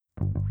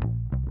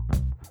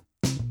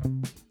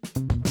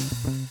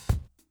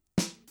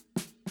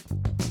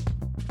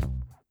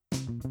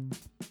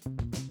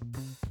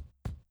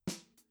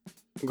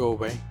go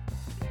away.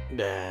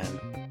 Dan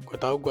gue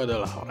tahu gue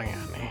adalah orang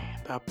yang aneh,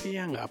 tapi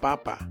ya nggak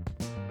apa-apa,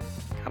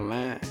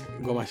 karena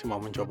gue masih mau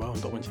mencoba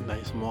untuk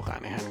mencintai semua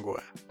keanehan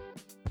gue.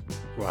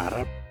 Gue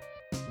harap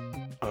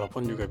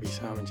walaupun juga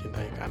bisa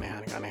mencintai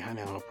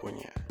keanehan-keanehan yang lo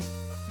punya,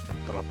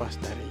 terlepas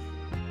dari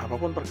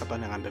apapun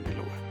perkataan yang ada di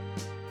luar.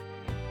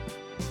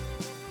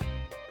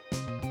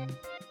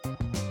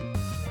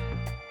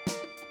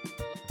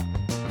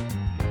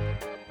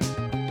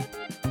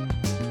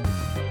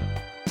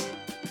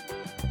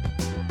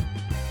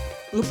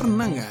 Lu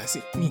pernah gak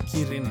sih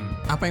mikirin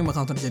apa yang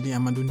bakal terjadi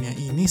sama dunia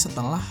ini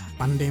setelah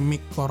pandemik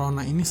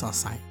corona ini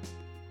selesai?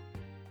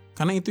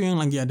 Karena itu yang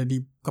lagi ada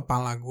di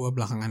kepala gue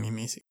belakangan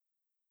ini sih.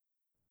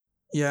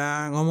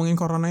 Ya ngomongin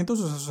corona itu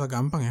susah-susah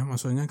gampang ya.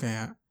 Maksudnya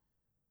kayak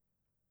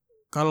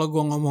kalau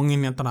gue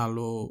ngomonginnya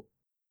terlalu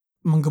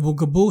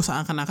menggebu-gebu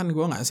seakan-akan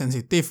gue gak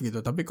sensitif gitu.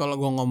 Tapi kalau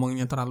gue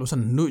ngomonginnya terlalu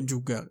sendu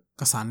juga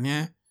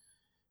kesannya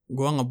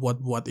gue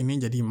ngebuat-buat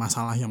ini jadi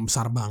masalah yang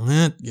besar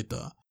banget gitu.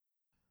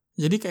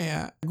 Jadi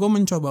kayak gue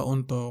mencoba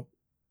untuk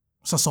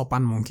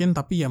sesopan mungkin,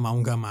 tapi ya mau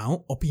gak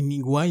mau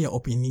opini gue ya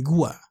opini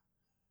gue.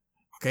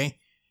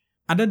 Oke?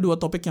 Ada 2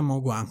 topik yang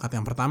mau gue angkat.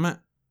 Yang pertama,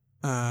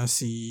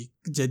 si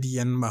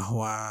kejadian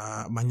bahwa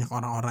banyak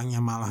orang-orang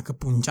yang malah ke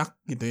puncak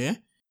gitu ya.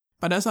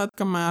 Pada saat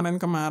kemarin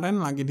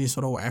lagi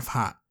disuruh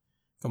WFH.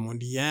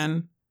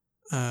 Kemudian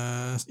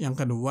yang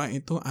kedua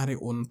itu Arie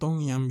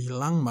Untung yang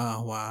bilang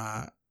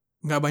bahwa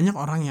gak banyak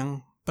orang yang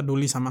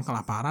peduli sama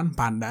kelaparan,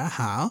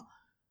 padahal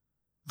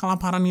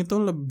kelaparan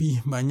itu lebih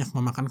banyak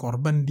memakan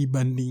korban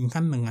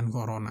dibandingkan dengan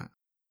corona.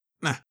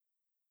 Nah,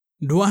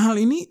 2 hal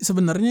ini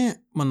sebenarnya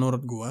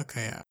menurut gua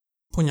kayak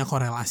punya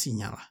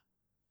korelasinya lah.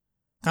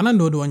 Karena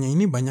dua-duanya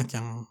ini banyak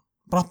yang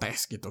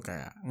protes gitu,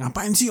 kayak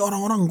ngapain sih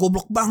orang-orang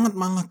goblok banget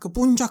malah ke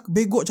puncak,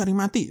 bego cari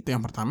mati, itu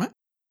yang pertama.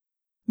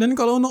 Dan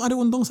kalau untuk Arie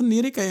Untung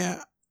sendiri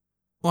kayak,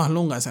 wah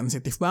lu gak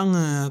sensitif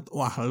banget,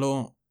 wah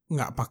lu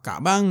gak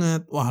peka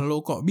banget, wah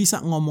lu kok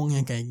bisa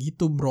ngomongnya kayak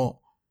gitu bro.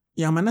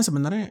 Yang mana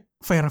sebenarnya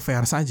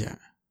fair-fair saja.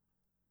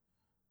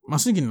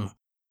 Maksudnya gini loh.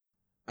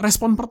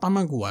 Respon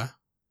pertama gue,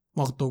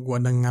 waktu gue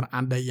dengar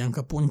ada yang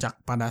ke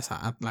puncak pada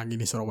saat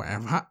lagi disuruh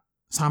WFH,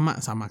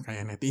 sama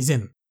kayak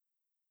netizen.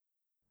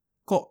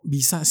 Kok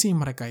bisa sih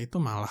mereka itu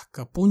malah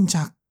ke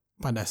puncak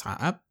pada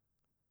saat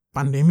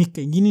pandemik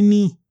kayak gini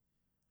nih?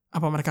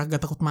 Apa mereka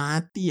gak takut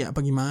mati ya?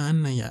 Apa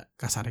gimana ya?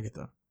 Kasarnya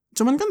gitu.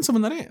 Cuman kan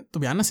sebenarnya, to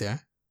be honest ya,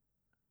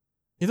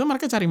 itu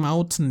mereka cari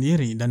maut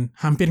sendiri dan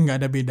hampir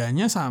nggak ada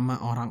bedanya sama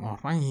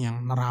orang-orang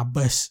yang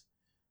nerabas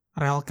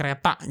rel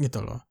kereta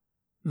gitu loh.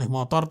 Naik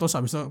motor terus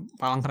habis itu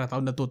palang kereta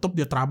udah tutup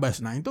dia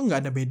terabas. Nah itu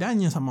nggak ada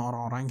bedanya sama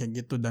orang-orang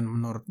kayak gitu. Dan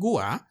menurut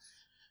gua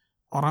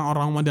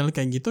orang-orang model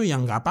kayak gitu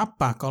yang nggak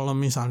apa-apa kalau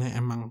misalnya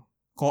emang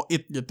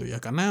koit gitu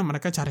ya, karena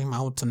mereka cari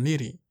maut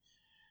sendiri.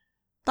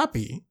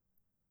 Tapi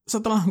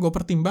setelah gue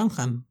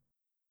pertimbangkan,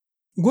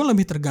 gue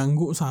lebih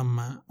terganggu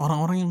sama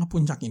orang-orang yang ke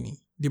puncak ini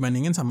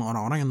dibandingin sama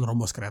orang-orang yang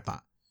nerobos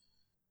kereta.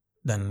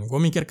 Dan gue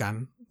mikir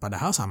kan,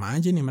 padahal sama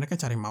aja nih mereka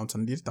cari maut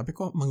sendiri, tapi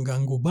kok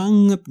mengganggu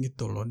banget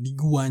gitu loh. Di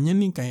guanya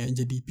nih kayak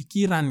jadi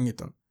pikiran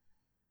gitu.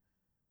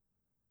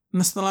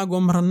 Nah setelah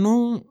gue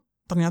merenung,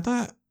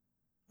 ternyata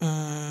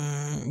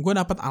gue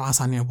dapat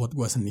alasannya buat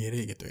gue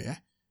sendiri gitu ya.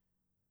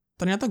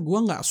 Ternyata gue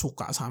gak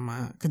suka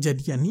sama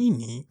kejadian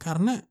ini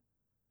karena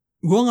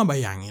gue gak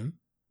bayangin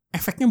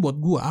efeknya buat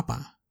gue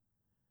apa.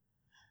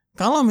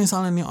 Kalau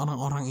misalnya nih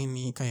orang-orang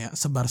ini kayak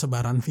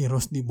sebar-sebaran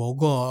virus di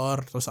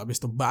Bogor, terus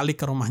habis itu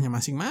balik ke rumahnya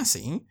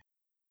masing-masing,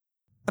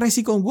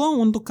 resiko gue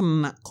untuk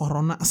kena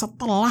corona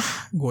setelah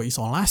gue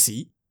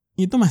isolasi,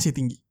 itu masih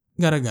tinggi.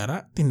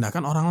 Gara-gara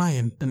tindakan orang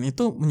lain, dan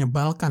itu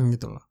menyebalkan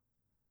gitu loh.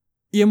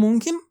 Ya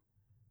mungkin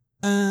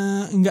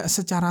nggak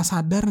secara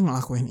sadar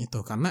ngelakuin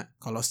itu, karena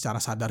kalau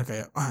secara sadar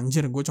kayak,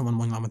 anjir gue cuma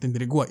mau nyelamatin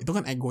diri gue, itu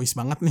kan egois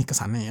banget nih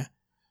kesannya ya.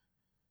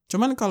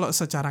 Cuman kalau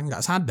secara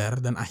nggak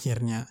sadar dan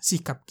akhirnya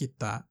sikap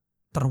kita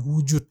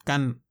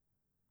terwujudkan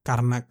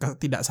karena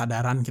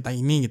ketidaksadaran kita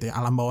ini gitu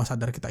ya, alam bawah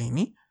sadar kita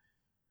ini,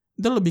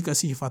 itu lebih ke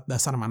sifat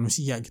dasar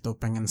manusia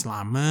gitu, pengen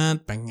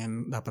selamat,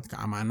 pengen dapat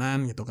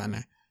keamanan gitu kan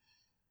ya.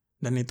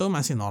 Dan itu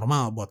masih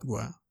normal buat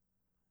gue.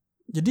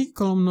 Jadi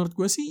kalau menurut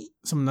gue sih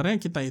sebenarnya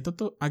kita itu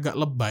tuh agak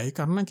lebay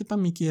karena kita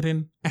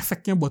mikirin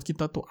efeknya buat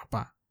kita tuh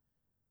apa.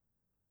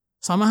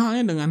 Sama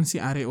halnya dengan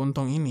si Arie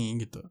Untung ini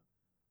gitu.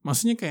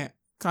 Maksudnya kayak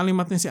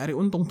kalimatnya si Arie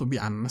Untung to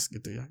be honest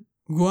gitu ya.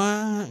 Gue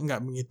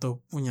gak begitu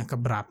punya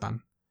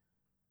keberatan.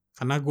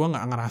 Karena gue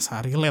gak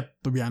ngerasa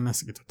relate to be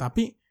honest gitu.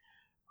 Tapi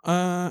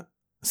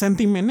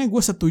sentimennya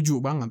gue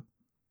setuju banget.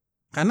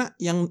 Karena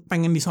yang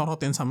pengen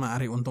disorotin sama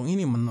Arie Untung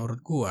ini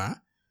menurut gue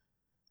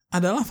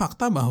adalah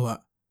fakta bahwa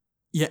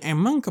ya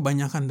emang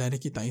kebanyakan dari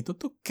kita itu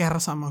tuh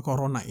care sama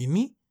corona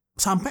ini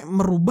sampai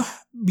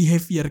merubah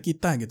behavior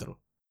kita gitu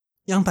loh.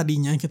 Yang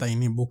tadinya kita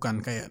ini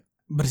bukan kayak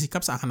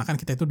bersikap seakan-akan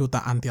kita itu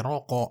duta anti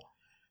rokok,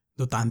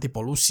 duta anti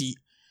polusi,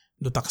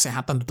 duta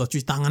kesehatan, duta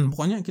cuci tangan.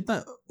 Pokoknya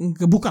kita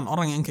bukan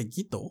orang yang kayak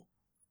gitu.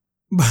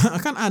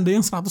 Bahkan ada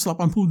yang 180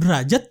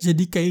 derajat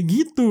jadi kayak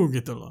gitu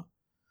loh.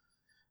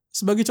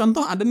 Sebagai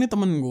contoh, ada nih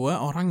temen gue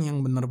orang yang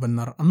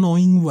bener-bener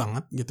annoying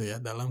banget gitu ya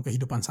dalam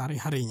kehidupan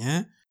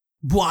sehari-harinya.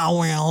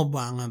 Bawel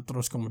banget,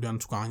 terus kemudian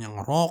sukanya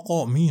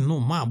ngerokok,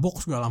 minum, mabuk,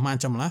 segala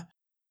macam lah.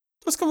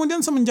 Terus kemudian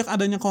semenjak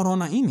adanya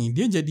corona ini,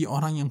 dia jadi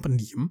orang yang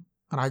pendiam,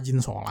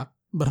 rajin sholat,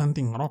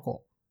 berhenti ngerokok.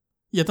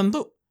 Ya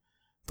tentu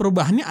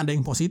perubahannya ada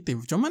yang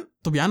positif, cuman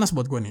to be honest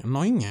buat gue nih,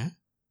 annoyingnya,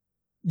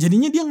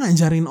 jadinya dia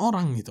ngajarin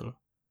orang gitu loh.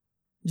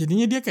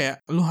 Jadinya dia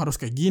kayak, lu harus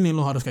kayak gini,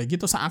 lu harus kayak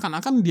gitu.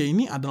 Seakan-akan dia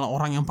ini adalah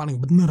orang yang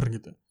paling bener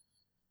gitu.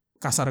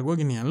 Kasar gue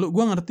gini ya,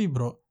 gue ngerti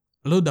bro,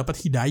 lu dapat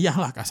hidayah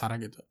lah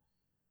kasarnya gitu.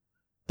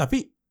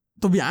 Tapi,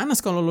 to be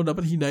honest, kalau lu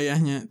dapat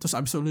hidayahnya, terus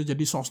abis itu lu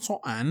jadi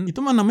sok-sokan,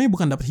 itu mah namanya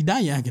bukan dapat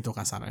hidayah gitu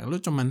kasarnya.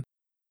 Lu cuman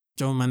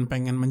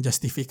pengen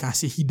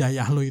menjustifikasi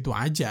hidayah lu itu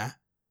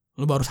aja.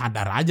 Lu baru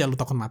sadar aja lu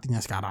takut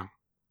matinya sekarang.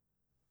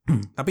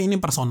 Tapi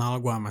ini personal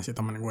gue sama si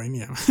temen gue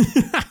ini ya.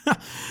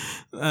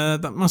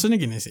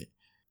 Maksudnya gini sih.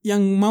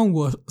 Yang mau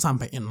gue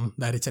sampein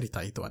dari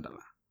cerita itu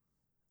adalah,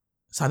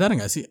 sadar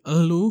gak sih,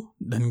 lu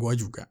dan gue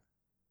juga,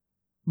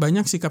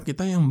 banyak sikap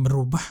kita yang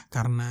berubah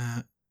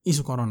karena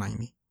isu corona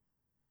ini.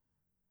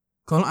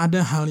 Kalau ada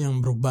hal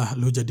yang berubah,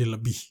 lu jadi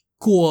lebih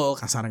cool,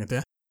 kasar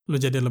gitu ya, lu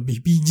jadi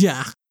lebih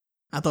bijak,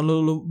 atau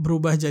lu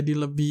berubah jadi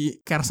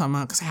lebih care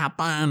sama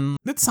kesehatan,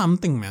 that's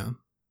something man.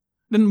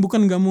 Dan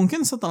bukan gak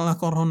mungkin setelah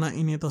corona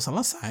ini tuh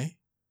selesai,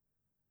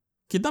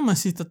 kita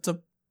masih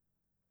tetap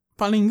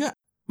paling gak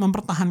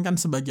mempertahankan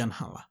sebagian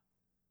hal lah.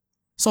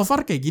 So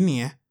far kayak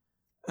gini ya,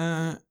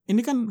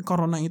 ini kan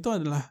corona itu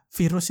adalah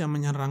virus yang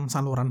menyerang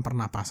saluran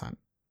pernapasan.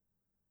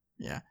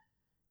 Ya,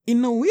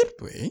 in a weird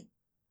way,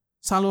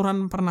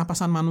 saluran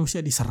pernapasan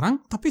manusia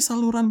diserang, tapi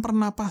saluran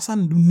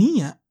pernapasan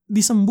dunia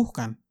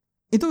disembuhkan.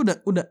 Itu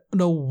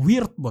udah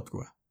weird buat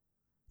gue.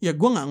 Ya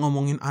gue gak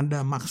ngomongin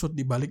ada maksud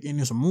di balik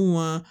ini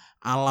semua,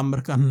 alam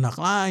berkehendak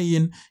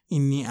lain,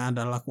 ini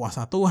adalah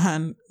kuasa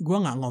Tuhan.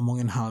 Gue gak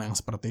ngomongin hal yang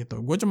seperti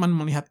itu. Gue cuman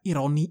melihat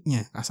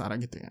ironinya,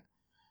 kasarnya gitu ya.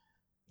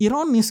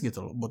 Ironis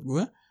gitu loh buat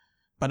gue.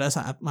 Pada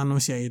saat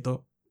manusia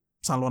itu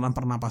saluran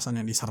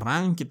pernapasannya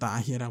diserang, kita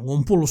akhirnya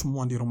ngumpul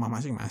semua di rumah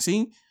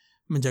masing-masing,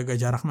 menjaga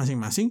jarak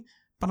masing-masing,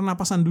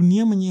 pernapasan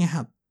dunia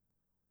menyehat.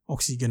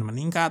 Oksigen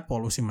meningkat,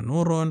 polusi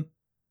menurun,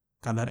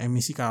 kadar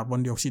emisi karbon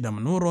dioksida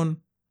menurun.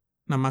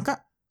 Nah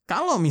maka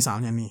kalau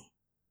misalnya nih,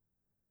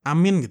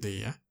 amin gitu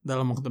ya,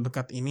 dalam waktu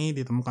dekat ini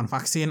ditemukan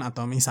vaksin,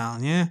 atau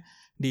misalnya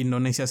di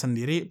Indonesia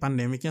sendiri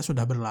pandemiknya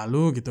sudah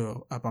berlalu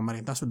gitu,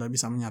 pemerintah sudah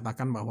bisa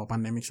menyatakan bahwa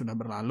pandemik sudah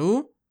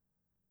berlalu,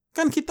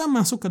 kan kita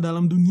masuk ke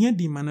dalam dunia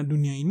di mana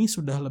dunia ini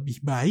sudah lebih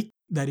baik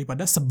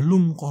daripada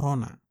sebelum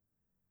corona.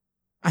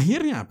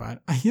 Akhirnya apa?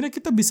 Akhirnya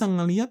kita bisa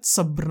ngelihat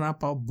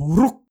seberapa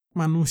buruk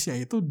manusia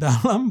itu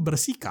dalam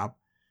bersikap,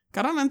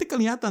 karena nanti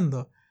kelihatan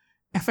tuh,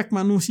 efek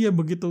manusia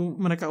begitu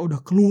mereka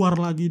udah keluar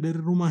lagi dari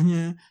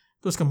rumahnya,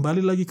 terus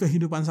kembali lagi ke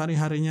kehidupan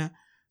sehari-harinya.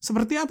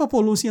 Seperti apa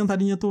polusi yang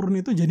tadinya turun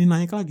itu jadi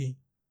naik lagi.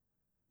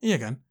 Iya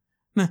kan?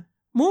 Nah,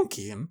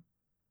 mungkin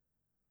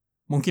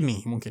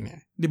ya,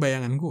 di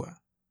bayangan gue,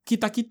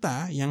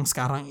 kita yang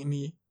sekarang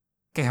ini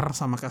care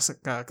sama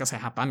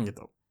kesehatan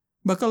gitu,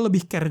 bakal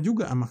lebih care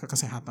juga sama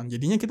kesehatan.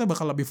 Jadinya kita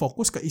bakal lebih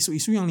fokus ke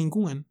isu-isu yang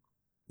lingkungan.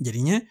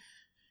 Jadinya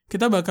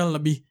kita bakal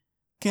lebih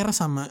care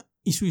sama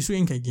isu-isu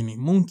yang kayak gini.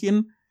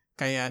 Mungkin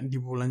kayak di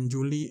bulan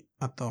Juli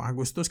atau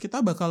Agustus kita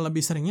bakal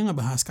lebih seringnya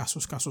ngebahas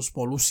kasus-kasus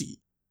polusi.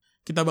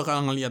 Kita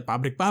bakal ngelihat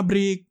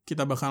pabrik-pabrik,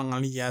 kita bakal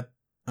ngelihat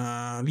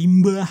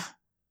limbah,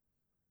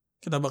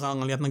 kita bakal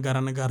ngelihat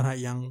negara-negara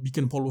yang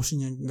bikin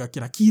polusinya nggak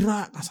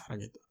kira-kira, kasar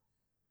gitu.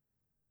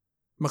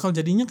 Bakal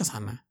jadinya ke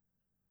sana.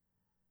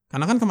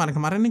 Karena kan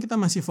kemarin-kemarin ini kita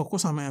masih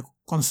fokus sama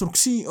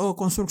konstruksi.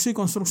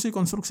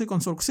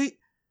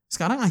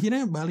 Sekarang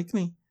akhirnya balik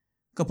nih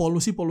ke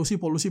polusi.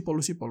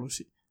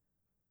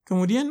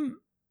 Kemudian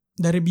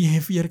dari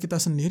behavior kita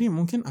sendiri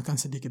mungkin akan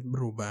sedikit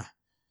berubah.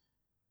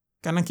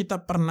 Karena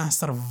kita pernah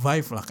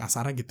survive lah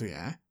kasarnya gitu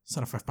ya.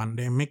 Survive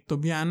pandemik, to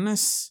be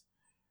honest.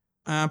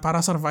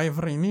 Para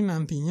survivor ini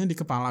nantinya di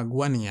kepala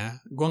gue nih ya.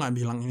 Gue gak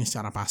bilang ini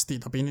secara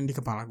pasti, tapi ini di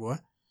kepala gue.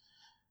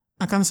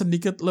 Akan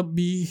sedikit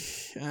lebih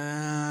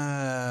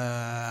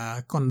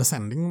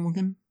condescending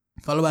mungkin.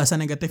 Kalau bahasa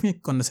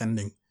negatifnya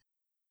condescending.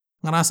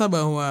 Ngerasa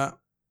bahwa,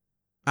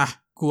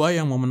 gue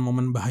yang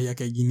momen-momen bahaya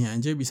kayak gini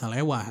aja bisa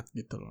lewat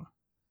gitu loh.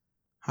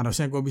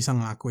 Harusnya gue bisa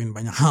ngelakuin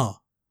banyak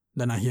hal.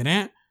 Dan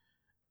akhirnya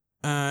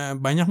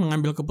banyak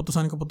mengambil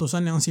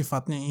keputusan-keputusan yang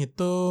sifatnya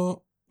itu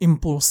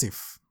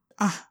impulsif.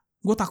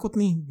 Gue takut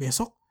nih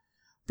besok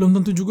belum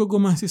tentu juga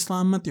gue masih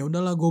selamat, ya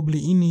udahlah gue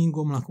beli ini,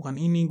 gue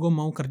melakukan ini, gue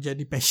mau kerja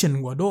di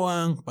passion gue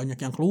doang. Banyak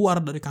yang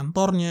keluar dari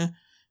kantornya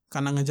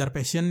karena ngejar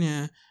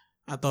passionnya.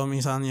 Atau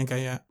misalnya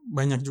kayak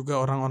banyak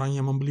juga orang-orang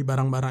yang membeli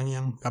barang-barang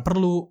yang gak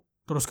perlu,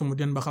 terus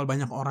kemudian bakal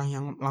banyak orang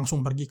yang langsung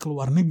pergi ke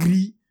luar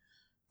negeri,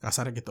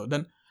 kasar gitu.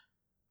 Dan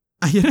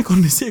akhirnya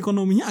kondisi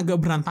ekonominya agak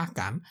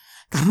berantakan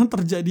karena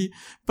terjadi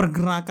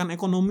pergerakan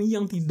ekonomi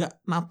yang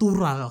tidak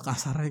natural,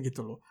 kasarnya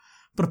gitu loh.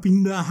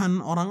 Perpindahan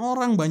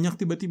orang-orang, banyak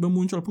tiba-tiba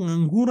muncul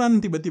pengangguran,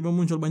 tiba-tiba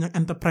muncul banyak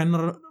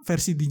entrepreneur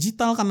versi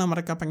digital karena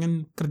mereka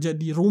pengen kerja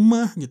di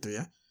rumah gitu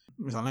ya.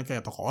 Misalnya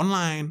kayak toko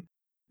online,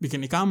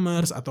 bikin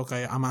e-commerce atau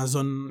kayak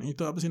Amazon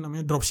itu apa sih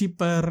namanya,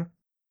 dropshipper,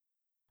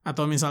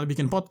 atau misal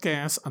bikin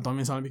podcast, atau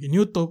misal bikin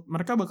YouTube,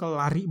 mereka bakal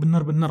lari,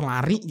 bener-bener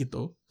lari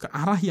gitu ke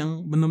arah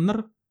yang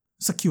bener-bener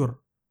secure.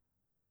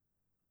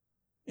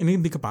 Ini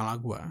di kepala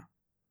gue.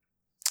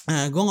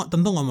 Gue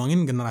tentu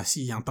ngomongin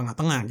generasi yang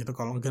tengah-tengah gitu.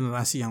 Kalau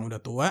generasi yang udah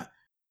tua,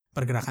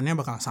 pergerakannya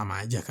bakal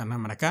sama aja karena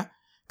mereka,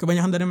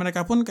 kebanyakan dari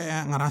mereka pun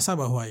kayak ngerasa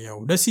bahwa ya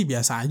udah sih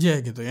biasa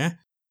aja gitu ya.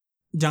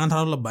 Jangan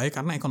terlalu lebay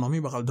karena ekonomi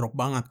bakal drop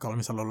banget kalau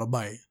misalnya lo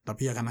lebay.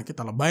 Tapi ya karena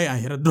kita lebay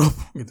akhirnya drop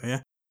gitu ya.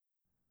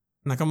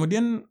 Nah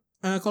kemudian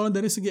kalau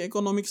dari segi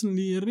ekonomi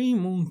sendiri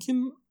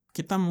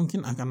kita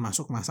mungkin akan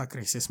masuk masa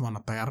krisis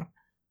moneter.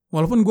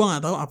 Walaupun gue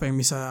nggak tahu apa yang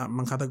bisa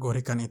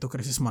mengkategorikan itu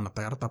krisis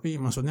moneter,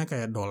 tapi maksudnya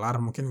kayak dolar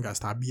mungkin nggak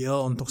stabil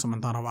untuk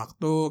sementara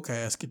waktu,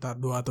 kayak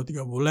sekitar 2 atau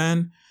 3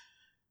 bulan.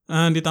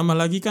 Ditambah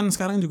lagi kan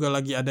sekarang juga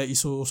lagi ada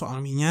isu soal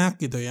minyak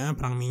gitu ya,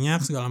 perang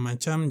minyak segala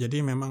macam,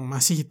 jadi memang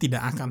masih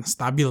tidak akan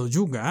stabil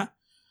juga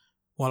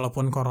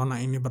walaupun corona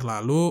ini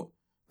berlalu.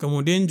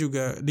 Kemudian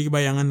juga di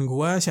bayangan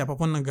gua,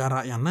 siapapun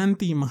negara yang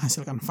nanti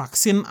menghasilkan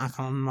vaksin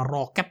akan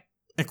meroket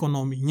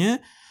ekonominya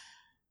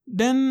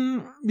dan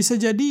bisa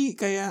jadi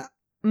kayak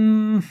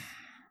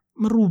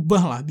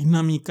merubah lah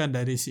dinamika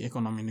dari si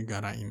ekonomi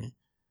negara ini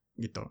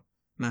gitu.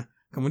 Nah,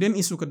 kemudian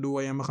isu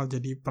kedua yang bakal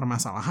jadi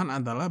permasalahan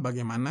adalah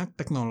bagaimana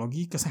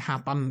teknologi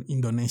kesehatan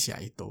Indonesia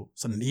itu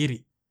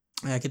sendiri.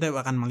 Kita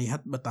akan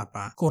melihat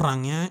betapa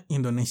kurangnya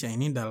Indonesia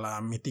ini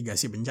dalam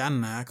mitigasi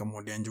bencana,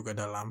 kemudian juga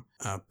dalam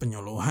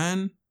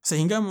penyuluhan,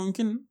 sehingga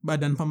mungkin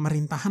badan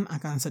pemerintahan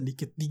akan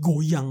sedikit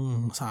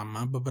digoyang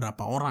sama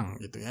beberapa orang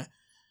gitu ya.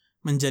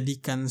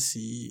 Menjadikan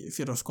si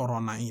virus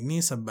corona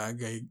ini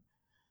sebagai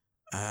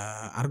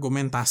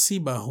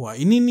argumentasi bahwa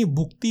ini nih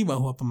bukti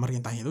bahwa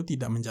pemerintah itu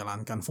tidak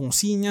menjalankan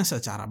fungsinya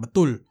secara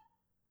betul.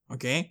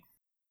 Oke?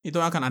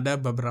 Itu akan ada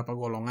beberapa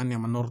golongan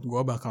yang menurut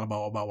gue bakal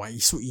bawa-bawa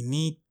isu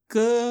ini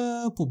ke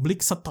publik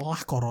setelah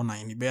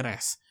corona ini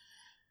beres.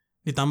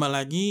 Ditambah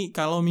lagi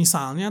kalau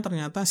misalnya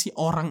ternyata si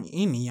orang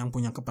ini yang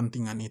punya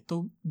kepentingan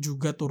itu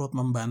juga turut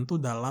membantu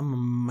dalam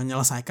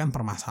menyelesaikan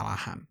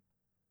permasalahan.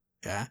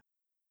 Ya.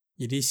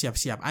 Jadi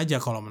siap-siap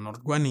aja kalau menurut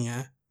gue nih ya,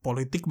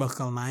 politik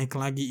bakal naik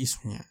lagi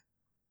isunya.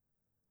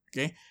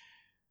 Oke.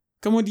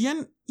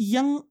 Kemudian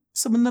yang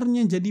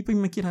sebenarnya jadi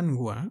pemikiran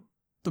gue,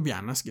 to be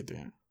honest gitu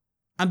ya,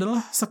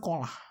 adalah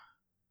sekolah.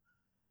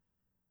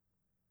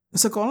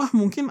 Sekolah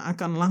mungkin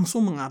akan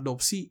langsung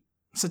mengadopsi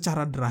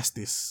secara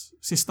drastis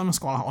sistem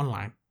sekolah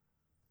online.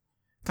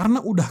 Karena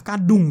udah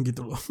kadung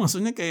gitu loh.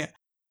 Maksudnya kayak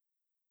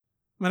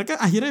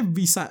mereka akhirnya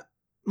bisa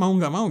mau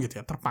nggak mau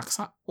gitu ya,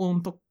 terpaksa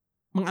untuk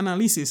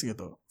menganalisis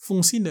gitu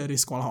fungsi dari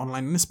sekolah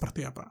online ini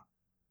seperti apa.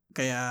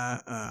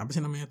 Kayak apa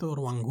sih namanya tuh,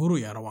 ruang guru,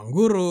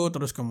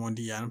 terus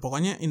kemudian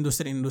pokoknya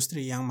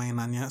industri-industri yang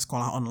mainannya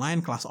sekolah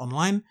online, kelas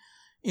online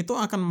itu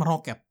akan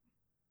meroket.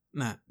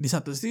 Nah, di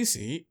satu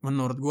sisi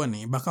menurut gue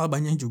nih bakal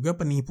banyak juga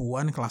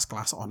penipuan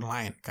kelas-kelas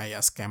online,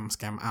 kayak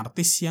scam-scam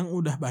artis yang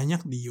udah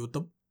banyak di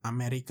YouTube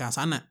Amerika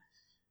sana.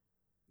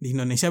 Di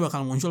Indonesia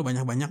bakal muncul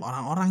banyak-banyak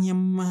orang-orang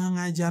yang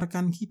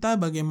mengajarkan kita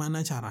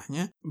bagaimana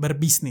caranya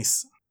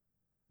berbisnis.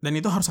 Dan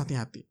itu harus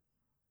hati-hati.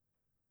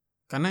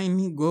 Karena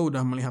ini gue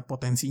udah melihat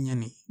potensinya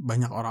nih.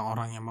 Banyak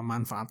orang-orang yang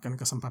memanfaatkan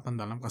kesempatan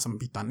dalam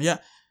kesempitan. Ya,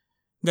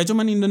 gak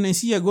cuma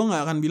Indonesia, gue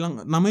gak akan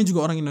bilang, namanya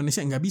juga orang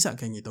Indonesia, gak bisa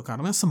kayak gitu.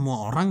 Karena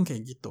semua orang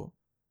kayak gitu.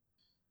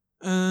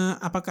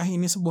 Apakah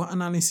ini sebuah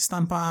analisis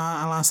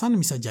tanpa alasan?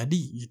 Bisa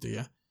jadi gitu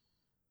ya.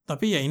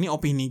 Tapi ya ini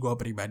opini gue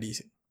pribadi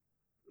sih.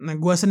 Nah,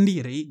 gue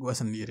sendiri,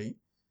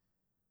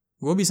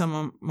 gue bisa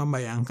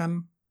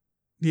membayangkan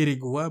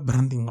diri gue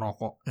berhenti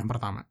ngerokok yang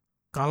pertama.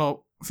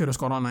 Kalau virus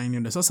corona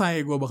ini udah selesai,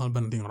 gue bakal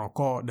berhenti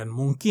ngerokok dan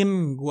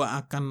mungkin gue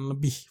akan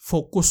lebih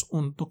fokus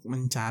untuk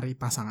mencari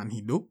pasangan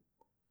hidup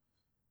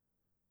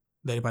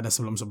daripada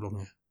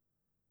sebelum-sebelumnya.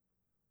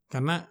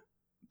 Karena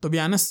to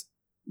be honest,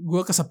 gue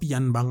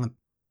kesepian banget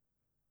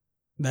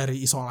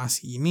dari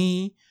isolasi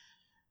ini,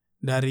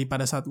 dari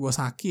pada saat gue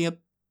sakit,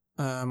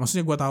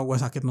 maksudnya gue tahu gue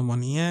sakit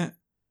pneumonia,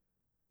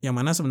 yang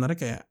mana sebenarnya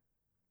kayak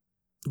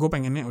gue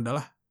pengennya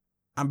udahlah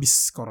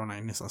abis corona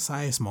ini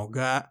selesai,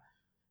 semoga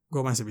gue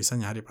masih bisa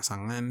nyari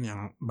pasangan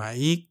yang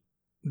baik.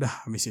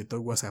 Udah habis itu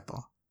gue settle.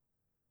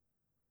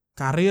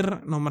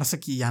 Karir nomor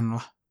sekian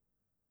lah.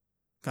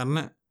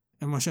 Karena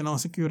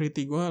emotional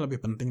security gue lebih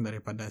penting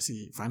daripada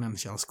si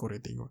financial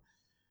security gue.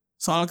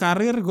 Soal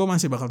karir, gue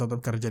masih bakal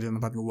tetap kerja di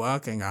tempat gue.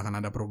 Kayak gak akan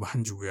ada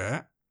perubahan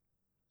juga.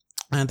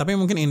 Nah, tapi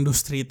mungkin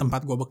industri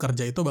tempat gue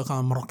bekerja itu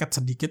bakal meroket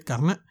sedikit.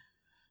 Karena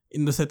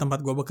industri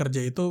tempat gue bekerja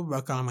itu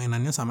bakal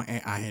mainannya sama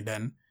AI.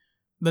 Dan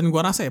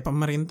gue rasa ya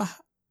pemerintah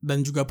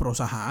dan juga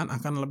perusahaan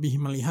akan lebih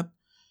melihat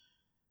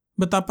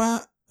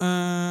betapa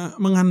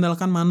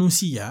mengandalkan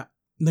manusia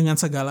dengan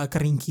segala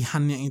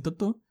keringkihannya itu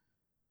tuh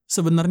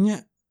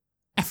sebenarnya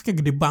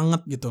efeknya gede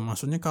banget gitu.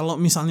 Maksudnya kalau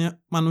misalnya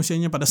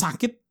manusianya pada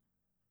sakit,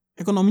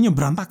 ekonominya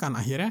berantakan.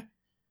 Akhirnya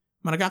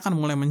mereka akan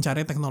mulai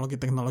mencari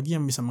teknologi-teknologi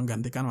yang bisa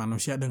menggantikan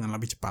manusia dengan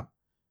lebih cepat.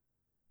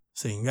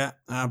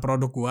 Sehingga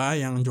produk gua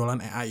yang jualan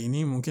AI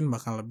ini mungkin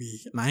bakal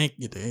lebih naik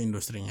gitu ya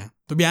industrinya.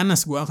 To be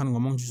honest, gua akan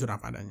ngomong jujur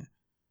apa adanya.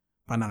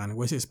 Pandangan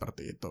gue sih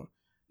seperti itu.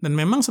 Dan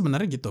memang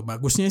sebenarnya gitu,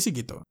 bagusnya sih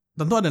gitu.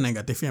 Tentu ada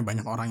negatifnya,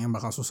 banyak orang yang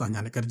bakal susah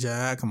nyari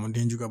kerja,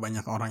 kemudian juga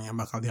banyak orang yang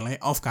bakal di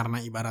layoff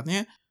karena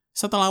ibaratnya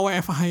setelah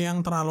WFH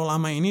yang terlalu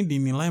lama ini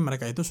dinilai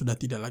mereka itu sudah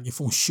tidak lagi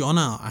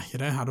fungsional,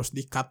 akhirnya harus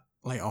di-cut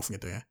layoff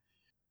gitu ya.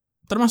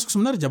 Termasuk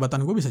sebenarnya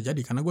jabatan gue bisa jadi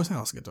karena gue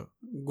sales gitu.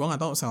 Gue nggak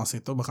tahu sales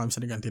itu bakal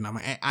bisa diganti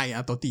nama AI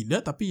atau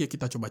tidak, tapi ya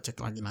kita coba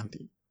cek lagi nanti.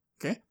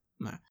 Oke?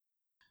 Nah,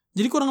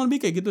 jadi kurang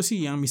lebih kayak gitu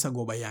sih yang bisa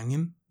gue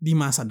bayangin di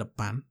masa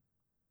depan.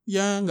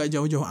 Ya nggak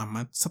jauh-jauh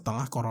amat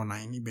setelah corona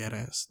ini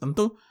beres.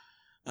 Tentu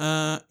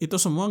itu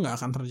semua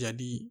nggak akan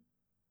terjadi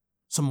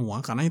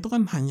semua karena itu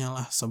kan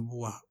hanyalah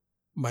sebuah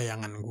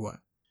bayangan gue.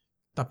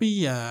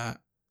 Tapi ya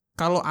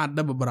kalau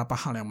ada beberapa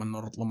hal yang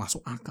menurut lo masuk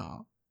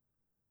akal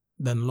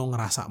dan lo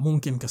ngerasa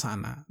mungkin ke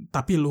sana,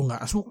 tapi lo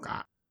nggak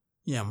suka,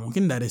 ya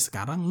mungkin dari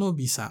sekarang lo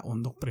bisa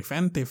untuk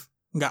preventif,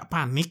 nggak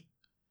panik,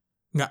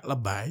 nggak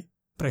lebay,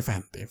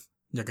 preventif,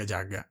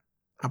 jaga-jaga.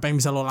 Apa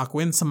yang bisa lo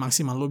lakuin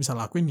semaksimal lo bisa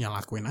lakuin ya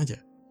lakuin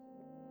aja.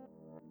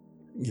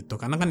 Gitu,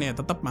 karena kan ya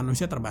tetap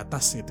manusia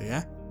terbatas gitu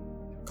ya.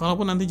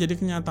 Kalaupun nanti jadi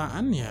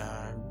kenyataan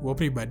ya gue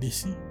pribadi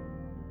sih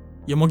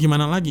ya mau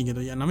gimana lagi gitu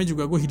ya, namanya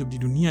juga gue hidup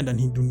di dunia dan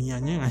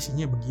dunianya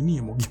ngasihnya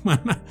begini ya mau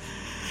gimana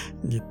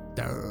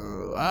gitu.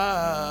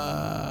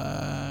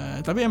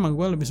 Tapi emang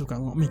gue lebih suka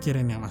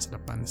mikirin yang masa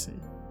depan sih.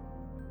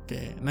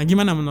 Oke, nah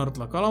gimana menurut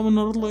lo? Kalau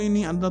menurut lo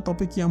ini ada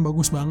topik yang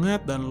bagus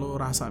banget dan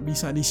lo rasa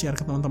bisa di-share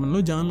ke teman-teman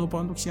lo, jangan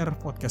lupa untuk share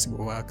podcast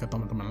gue ke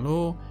teman-teman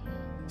lo,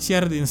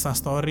 share di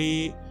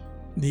Instastory,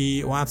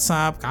 di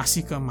WhatsApp,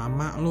 kasih ke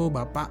mama lu,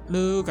 bapak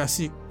lu,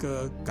 kasih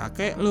ke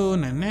kakek lu,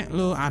 nenek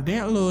lu,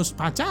 adek lu,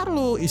 pacar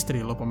lu,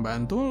 istri lu,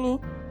 pembantu lu,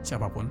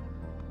 siapapun.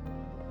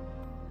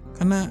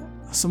 Karena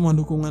semua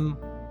dukungan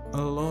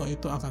lo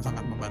itu akan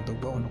sangat membantu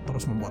gue untuk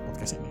terus membuat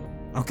podcast ini.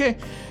 Oke,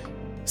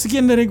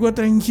 sekian dari gue,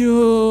 thank you.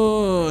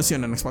 See you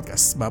on the next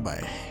podcast.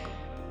 Bye-bye.